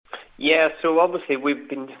Yeah, so obviously we've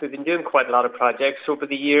been doing quite a lot of projects over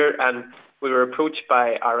the year, and we were approached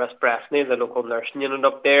by Aras Breffni, the local nursing unit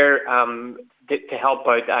up there, to help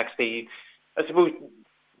out actually, I suppose,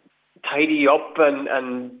 tidy up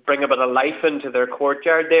and bring a bit of life into their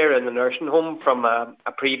courtyard there in the nursing home from a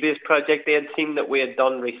previous project they had seen that we had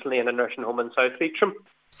done recently in a nursing home in South Leitrim.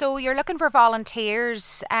 So you're looking for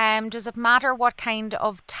volunteers. Does it matter what kind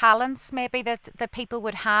of talents maybe that people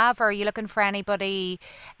would have, or are you looking for anybody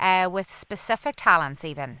with specific talents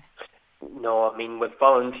even? No, I mean with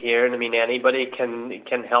volunteering, I mean anybody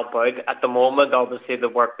can help out. At the moment, obviously the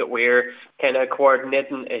work that we're kind of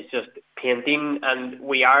coordinating is just painting, and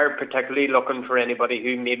we are particularly looking for anybody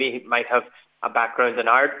who maybe might have a background in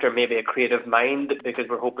art or maybe a creative mind, because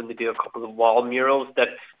we're hoping to do a couple of wall murals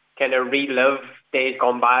that kind of relive days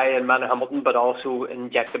gone by in Manorhamilton, but also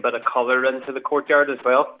inject a bit of colour into the courtyard as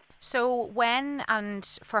well. So when and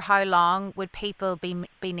for how long would people be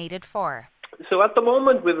needed for? So at the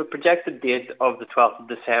moment, we have a projected date of the 12th of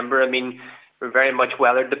December. I mean, we're very much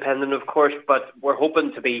weather dependent, of course, but we're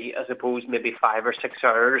hoping to be, I suppose, maybe 5 or 6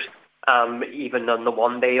 hours, even on the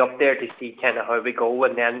one day up there to see kind of how we go,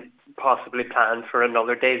 and then possibly plan for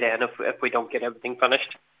another day then if we don't get everything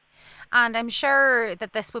finished. And I'm sure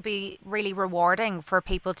that this would be really rewarding for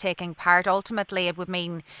people taking part. Ultimately, it would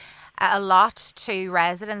mean a lot to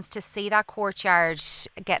residents to see that courtyard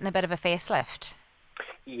getting a bit of a facelift.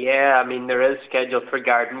 Yeah, I mean, there is scheduled for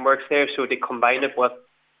garden works there, so to combine it with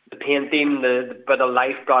the painting, the bit of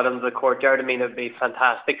life brought into the courtyard, I mean, it would be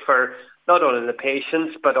fantastic for not only the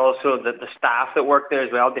patients, but also the staff that work there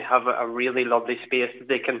as well. They have a really lovely space that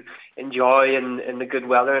they can enjoy in the good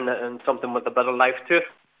weather and something with a bit of life to it.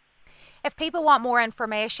 If people want more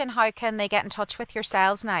information, how can they get in touch with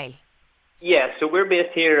yourselves, Niall? Yeah, so we're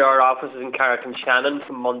based here. Our office is in Carrick-on-Shannon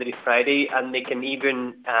from Monday to Friday, and they can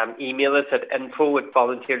even email us at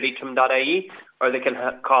info@volunteerleitrim.ie, or they can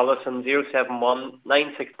call us on 071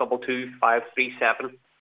 9622 537.